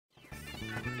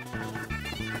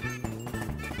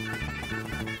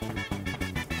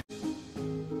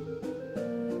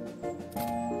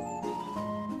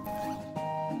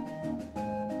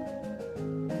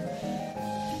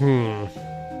Hmm.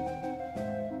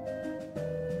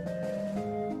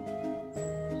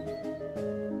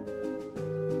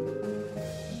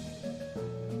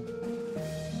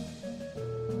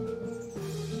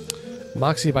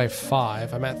 Moxie by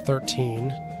 5. I'm at 13.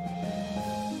 Well,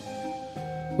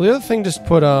 the other thing just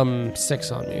put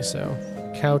 6 on me, so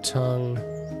cow tongue.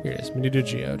 Here it is. Menudo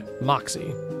geode.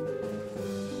 Moxie.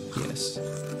 Yes.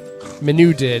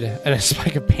 Menu did, and a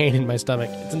spike of pain in my stomach.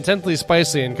 It's intensely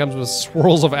spicy and comes with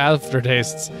swirls of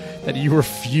aftertastes that you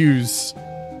refuse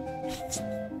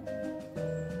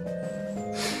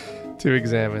to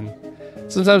examine.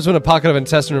 Sometimes when a pocket of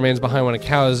intestine remains behind when a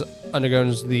cow has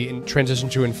undergoes the transition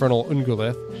to infernal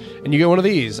ungulith, and you get one of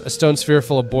these, a stone sphere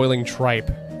full of boiling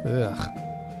tripe. Ugh.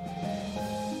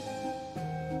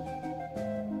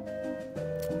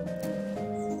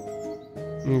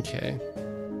 Okay.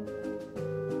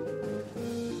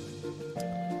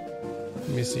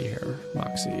 Let me see here.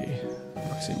 Moxie.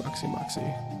 Moxie, Moxie, Moxie.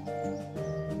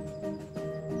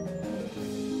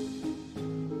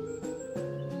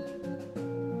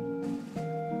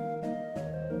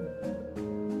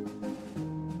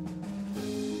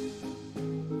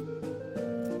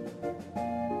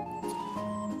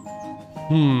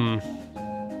 Hmm.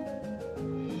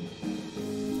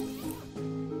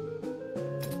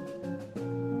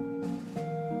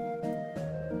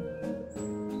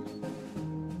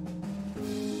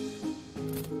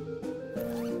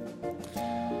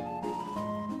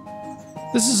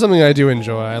 This is something I do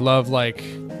enjoy. I love, like,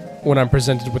 when I'm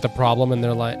presented with a problem and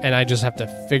they're like, and I just have to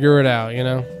figure it out, you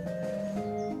know?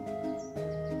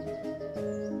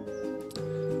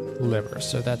 Liver,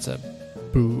 so that's a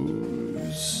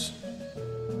booze.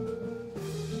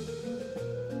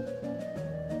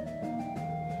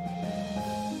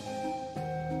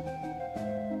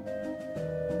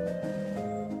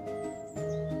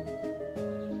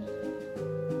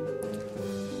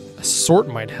 A sort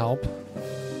might help.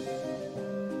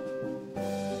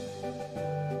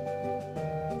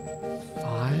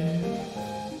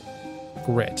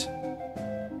 Grit.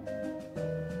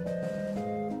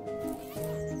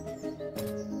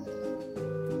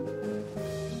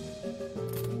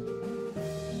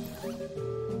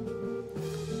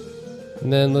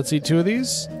 And then let's eat 2 of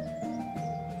these.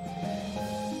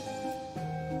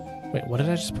 Wait, what did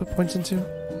I just put points into?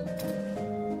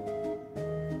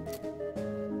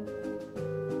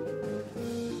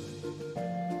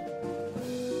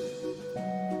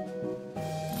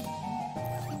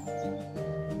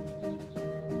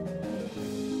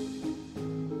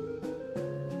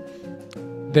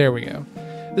 There we go.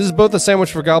 This is both a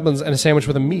sandwich for goblins and a sandwich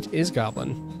with a meat is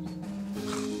goblin.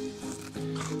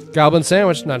 Goblin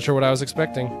sandwich, not sure what I was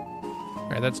expecting.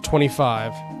 Alright, that's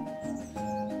 25.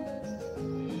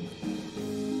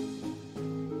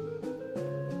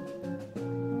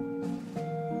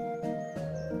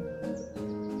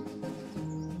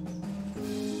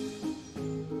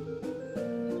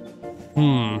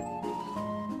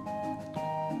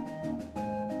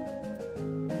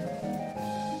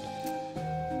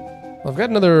 I've got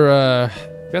another,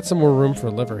 got some more room for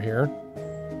liver here.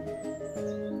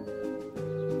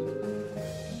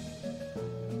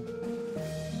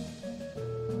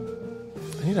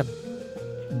 I need a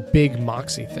big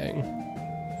Moxie thing.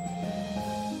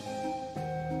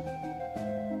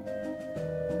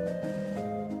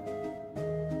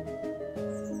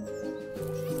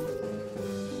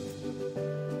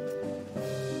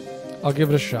 I'll give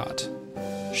it a shot.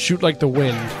 Shoot like the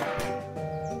wind.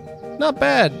 Not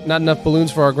bad. Not enough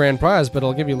balloons for our grand prize, but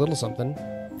I'll give you a little something.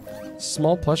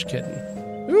 Small plush kitten.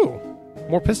 Ooh,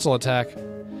 more pistol attack.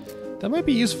 That might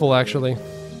be useful, actually.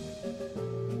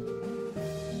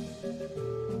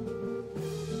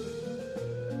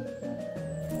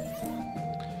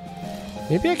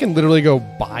 Maybe I can literally go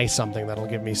buy something that'll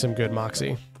give me some good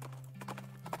Moxie.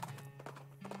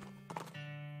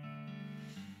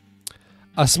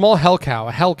 A small hell cow,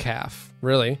 a hell calf,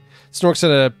 really. Snorks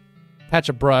at a patch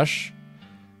of brush,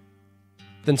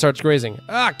 then starts grazing.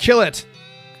 Ah, kill it!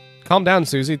 Calm down,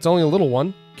 Susie. It's only a little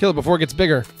one. Kill it before it gets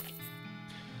bigger.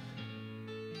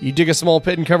 You dig a small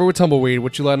pit and cover with tumbleweed,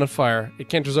 which you light on fire. It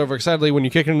canters over excitedly when you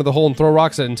kick it into the hole and throw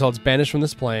rocks at it until it's banished from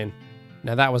this plane.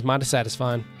 Now that was mighty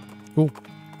satisfying. Cool.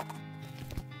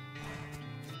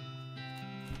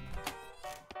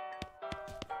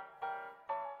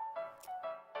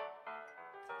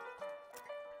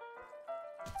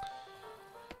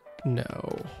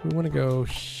 No, we want to go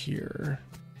here.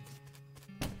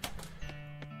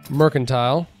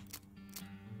 Mercantile.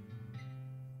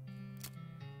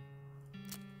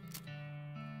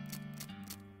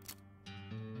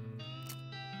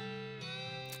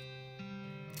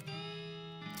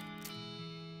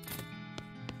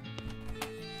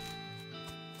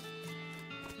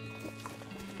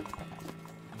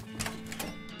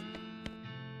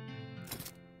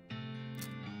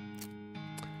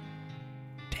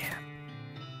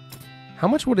 How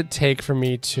much would it take for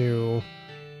me to...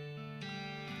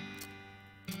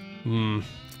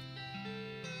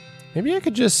 Maybe I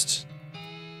could just...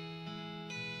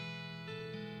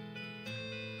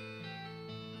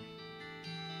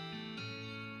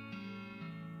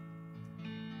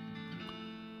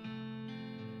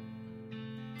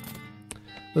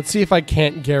 Let's see if I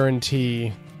can't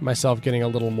guarantee myself getting a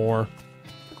little more.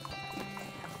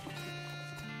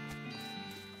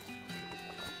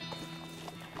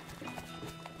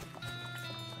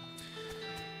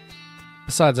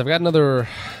 Besides, I've got another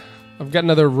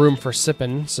room for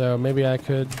sipping, so maybe I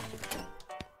could.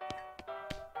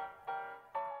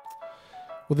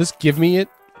 Will this give me it?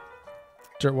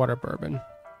 Dirtwater bourbon.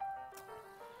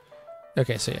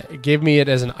 Okay, so yeah, it gave me it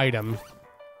as an item.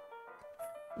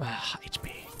 Ah,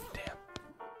 HP. Damn.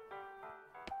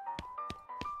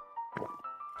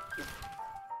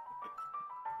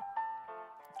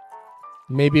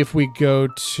 Maybe if we go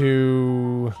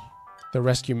to the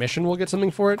rescue mission, we'll get something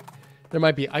for it. There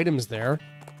might be items there.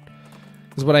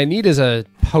 Because what I need is a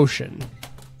potion.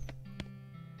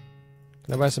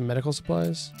 Can I buy some medical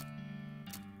supplies?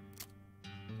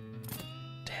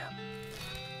 Damn.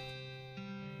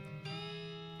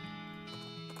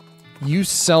 You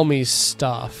sell me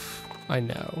stuff. I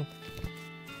know.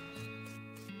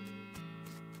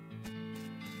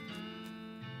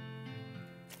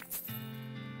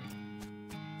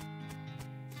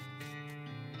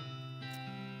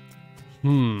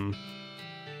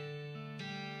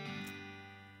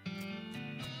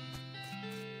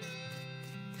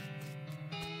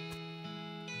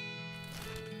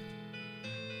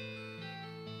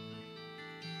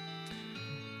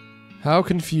 How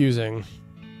confusing.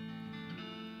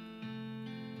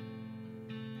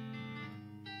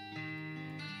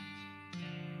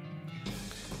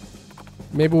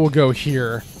 Maybe we'll go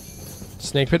here.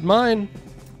 Snake pit mine.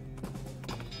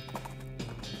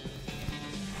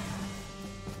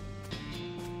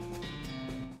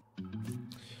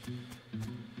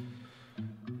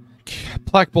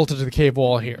 Plaque bolted to the cave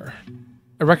wall here.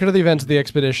 A record of the events of the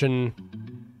expedition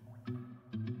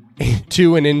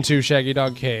to and into Shaggy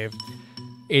Dog Cave,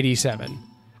 87.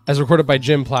 As recorded by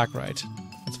Jim Plackwright.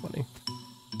 That's funny.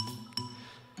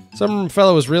 Some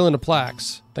fellow was real into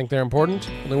plaques. Think they're important?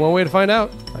 Only one way to find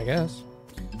out, I guess.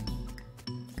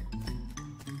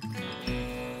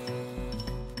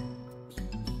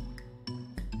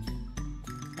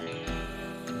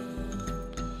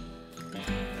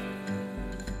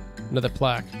 Another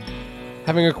plaque.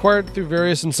 Having acquired through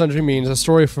various and sundry means a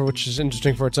story for which is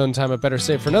interesting for its own time, but better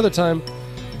saved for another time,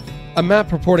 a map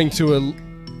purporting to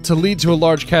lead to a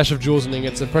large cache of jewels and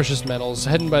ingots of precious metals,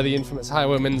 hidden by the infamous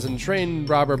highwaymen and train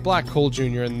robber Black Cole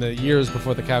Jr. in the years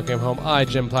before the cow came home. I,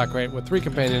 Jim Plackwright, with 3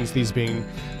 companions, these being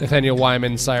Nathaniel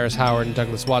Wyman, Cyrus Howard, and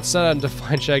Douglas Watts, set out to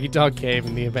find Shaggy Dog Cave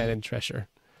and the abandoned treasure.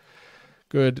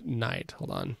 Good night.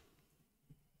 Hold on.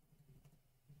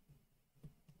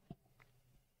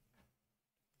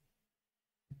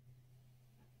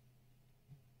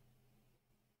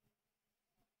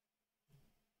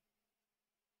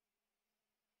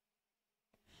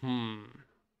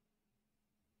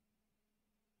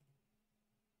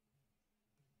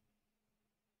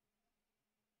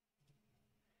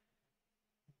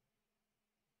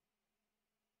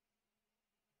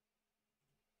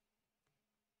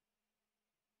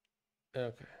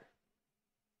 Okay.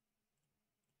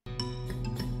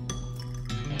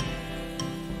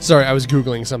 Sorry, I was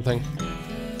Googling something.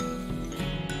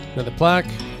 Another plaque.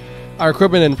 Our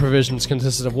equipment and provisions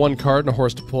consisted of 1 cart and a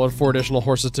horse to pull it, 4 additional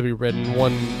horses to be ridden,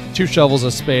 2 shovels,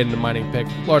 a spade, and a mining pick,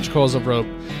 large coils of rope,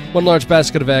 1 large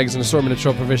basket of eggs, an assortment of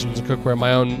troll provisions and cookware,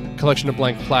 my own collection of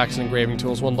blank plaques and engraving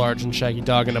tools, 1 large and shaggy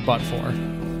dog, and a butt for.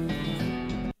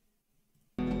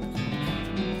 And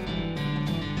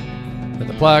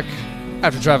the plaque.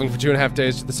 After traveling for 2.5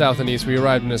 days to the south and east, we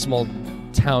arrived in a small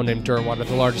town named Dirtwater,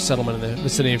 the largest settlement in the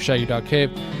vicinity of Shaggy Dog Cave.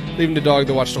 Leaving the dog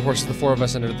that watched the horses, the 4 of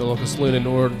us entered the local saloon and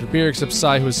ordered a beer, except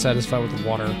Cy, who was satisfied with the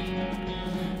water.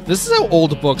 This is how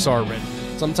old books are written.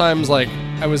 Sometimes, like,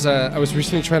 I was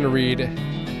recently trying to read...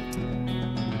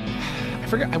 I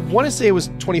forget, I want to say it was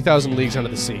 20,000 Leagues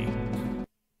Under the Sea.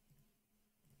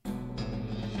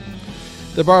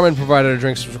 The barman provided our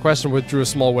drinks as requested and withdrew a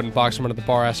small wooden box from under the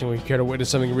bar, asking if we cared to witness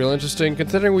something real interesting.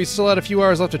 Considering we still had a few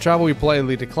hours left to travel, we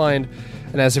politely declined,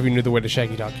 and asked if we knew the way to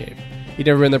Shaggy Dog Cave. He'd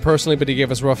never been there personally, but he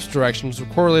gave us rough directions,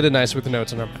 correlated nicely with the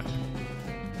notes on our map.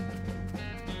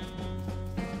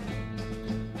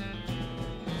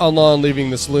 On lawn,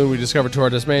 leaving the saloon, we discovered to our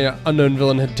dismay an unknown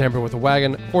villain had tampered with a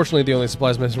wagon. Fortunately, the only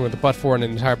supplies missing were the butt for and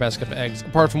an entire basket of eggs,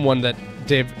 apart from one that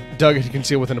Doug had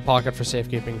concealed within a pocket for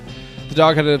safekeeping. The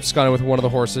dog had absconded with one of the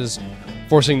horses,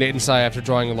 forcing Nate and Sai after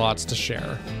drawing lots to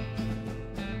share.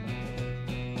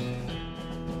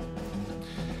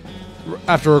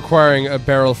 After requiring a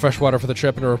barrel of fresh water for the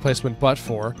trip and a replacement butt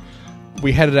for,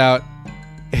 we headed out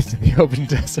into the open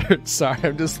desert. Sorry,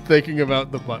 I'm just thinking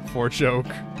about the butt for joke.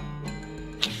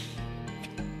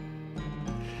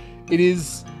 It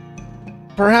is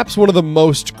perhaps one of the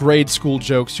most grade school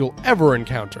jokes you'll ever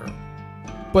encounter.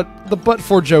 But the butt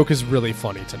for joke is really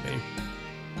funny to me.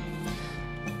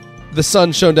 The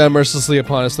sun shone down mercilessly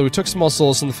upon us, though we took small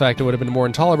solace in the fact it would have been more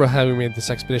intolerable had we made this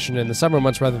expedition in the summer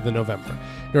months rather than November.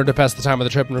 In order to pass the time of the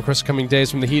trip and request coming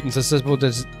days from the heat and susceptible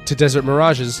to desert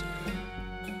mirages,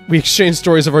 we exchanged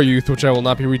stories of our youth, which I will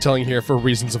not be retelling here for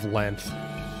reasons of length.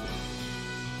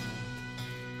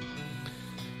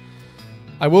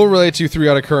 I will relate to you 3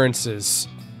 odd occurrences.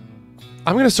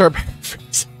 I'm going to start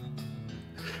paraphrasing.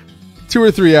 2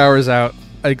 or 3 hours out,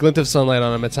 a glint of sunlight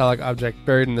on a metallic object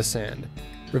buried in the sand,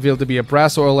 revealed to be a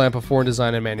brass oil lamp of foreign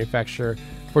design and manufacture,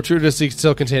 fortuitously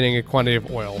still containing a quantity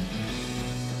of oil.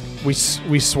 We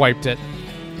swiped it.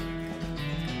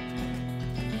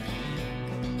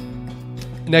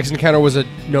 Next encounter was a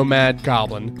nomad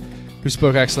goblin who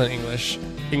spoke excellent English.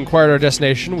 He inquired our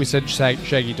destination. We said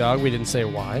Shaggy Dog. We didn't say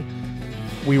why.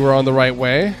 We were on the right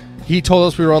way. He told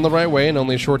us we were on the right way, and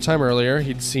only a short time earlier,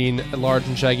 he'd seen a large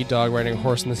and shaggy dog riding a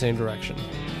horse in the same direction.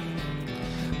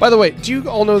 By the way, do you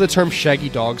all know the term Shaggy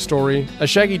Dog story? A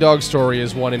Shaggy Dog story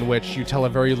is one in which you tell a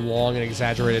very long and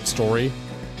exaggerated story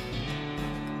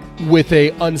with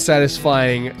a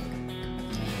unsatisfying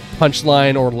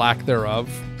punchline or lack thereof.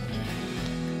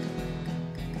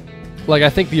 Like, I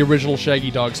think the original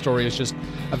Shaggy Dog story is just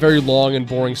a very long and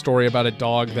boring story about a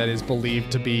dog that is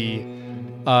believed to be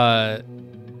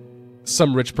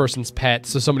some rich person's pet.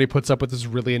 So somebody puts up with this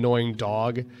really annoying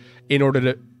dog in order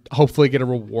to hopefully get a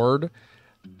reward.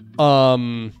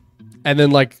 And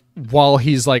then, like, while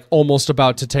he's, like, almost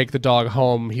about to take the dog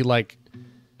home, he, like,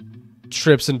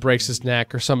 trips and breaks his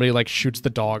neck, or somebody, like, shoots the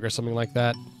dog or something like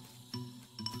that.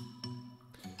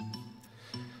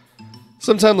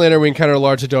 Sometime later, we encounter a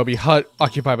large adobe hut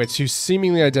occupied by 2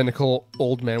 seemingly identical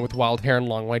old men with wild hair and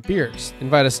long white beards. They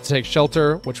invited us to take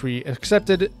shelter, which we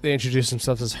accepted. They introduced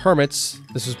themselves as hermits.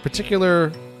 This was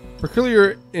peculiar,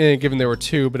 given there were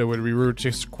 2, but it would be rude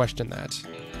to question that.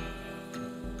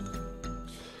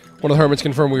 One of the hermits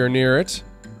confirmed we were near it,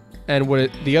 and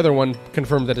the other one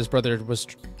confirmed that his brother was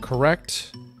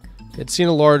correct. He had seen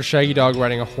a large shaggy dog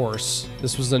riding a horse.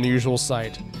 This was an unusual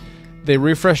sight. They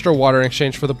refreshed our water in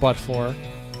exchange for the butt floor,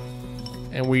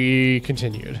 and we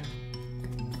continued.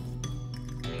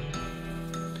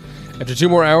 After 2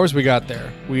 more hours, we got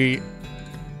there. We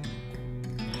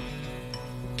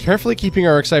carefully keeping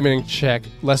our excitement in check,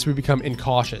 lest we become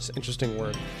incautious. Interesting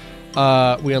word.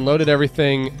 We unloaded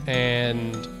everything,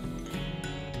 and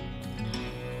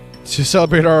to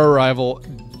celebrate our arrival,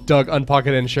 Doug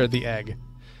unpocketed and shared the egg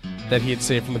that he had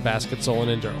saved from the basket soul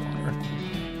in Endurwater.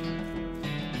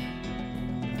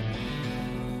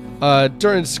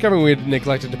 During discovering we had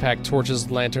neglected to pack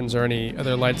torches, lanterns, or any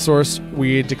other light source,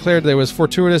 we declared that it was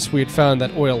fortuitous we had found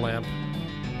that oil lamp.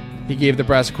 He gave the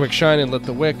brass a quick shine and lit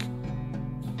the wick.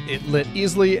 It lit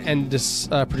easily and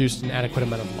produced an adequate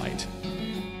amount of light.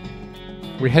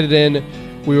 We headed in.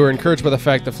 We were encouraged by the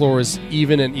fact the floor was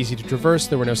even and easy to traverse.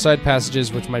 There were no side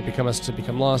passages which might become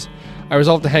lost. I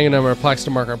resolved to hang a number of plaques to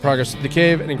mark our progress through the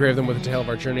cave and engrave them with the tale of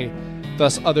our journey.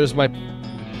 Thus others might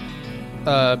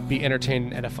be entertained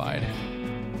and edified.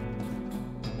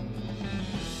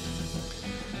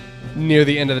 Near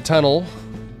the end of the tunnel,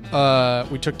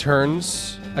 we took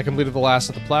turns. I completed the last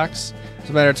of the plaques. It was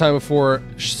a matter of time before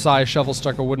Sai Shovel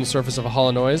struck a wooden surface of a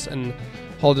hollow noise and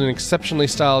hauled an exceptionally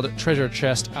styled treasure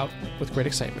chest out with great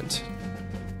excitement.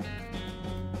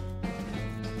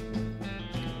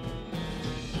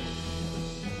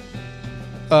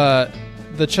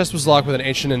 The chest was locked with an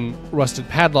ancient and rusted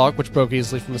padlock, which broke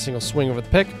easily from a single swing of the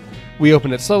pick. We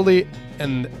opened it slowly,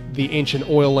 and the ancient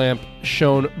oil lamp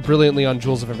shone brilliantly on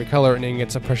jewels of every color and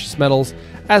ingots of precious metals.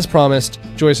 As promised,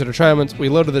 joyous at our triumph, we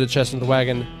loaded the chest into the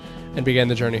wagon and began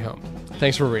the journey home.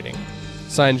 Thanks for reading.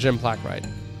 Signed, Jim Plackwright.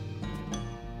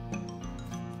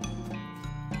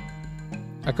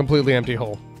 A completely empty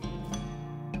hole.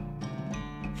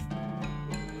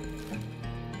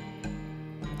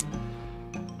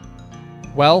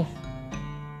 Well,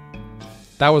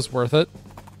 that was worth it.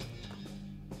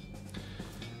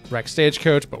 Wrecked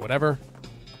stagecoach, but whatever.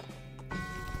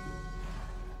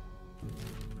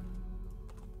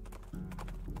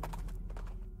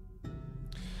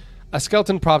 A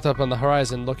skeleton propped up on the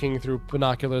horizon, looking through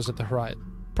binoculars at the horizon.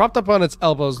 Propped up on its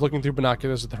elbows, looking through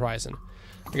binoculars at the horizon.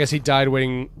 I guess he died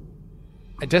waiting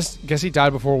I just guess he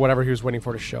died before whatever he was waiting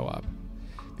for to show up.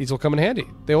 These will come in handy.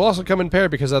 They will also come in paired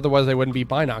because otherwise they wouldn't be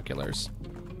binoculars.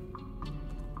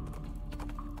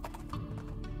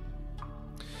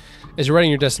 As you're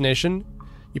writing your destination,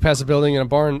 you pass a building in a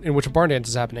barn in which a barn dance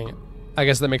is happening. I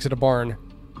guess that makes it a barn.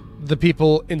 The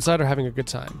people inside are having a good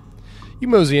time. You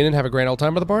mosey in and have a grand old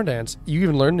time at the barn dance. You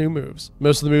even learn new moves.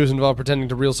 Most of the moves involve pretending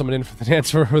to reel someone in for the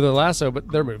dance for their lasso,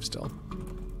 but they're moves still.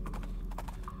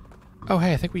 Oh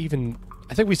hey, I think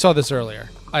we saw this earlier.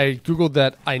 I googled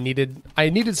that I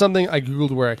needed something. I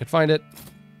googled where I could find it.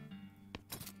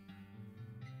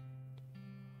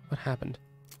 What happened?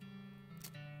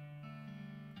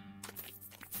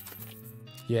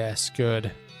 Yes,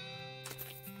 good.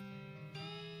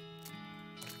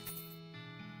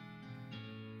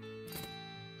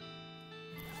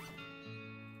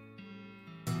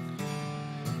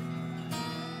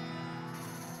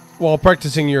 While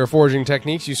practicing your foraging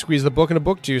techniques, you squeeze the book into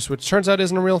book juice, which turns out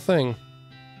isn't a real thing.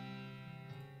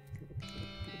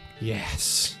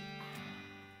 Yes.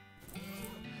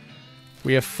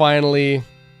 We have finally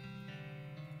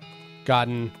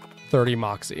gotten 30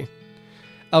 Moxie.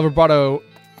 El Vibrato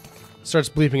starts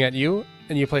bleeping at you,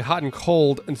 and you play hot and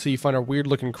cold until you find a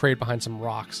weird-looking crate behind some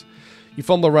rocks. You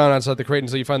fumble around outside the crate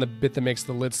until you find the bit that makes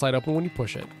the lid slide open when you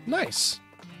push it. Nice.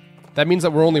 That means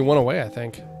that we're only one away, I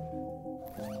think.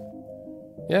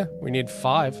 Yeah, we need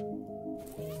 5.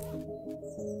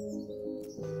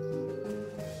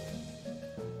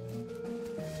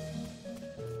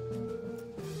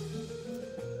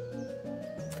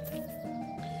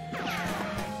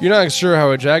 You're not sure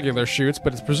how a jagular shoots,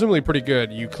 but it's presumably pretty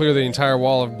good. You clear the entire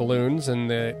wall of balloons, and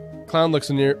the clown looks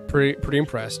pretty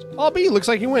impressed. Albeit, looks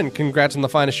like you win. Congrats on the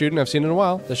finest shooting I've seen in a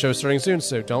while. The show's starting soon,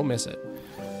 so don't miss it.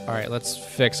 Alright, let's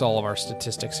fix all of our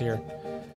statistics here.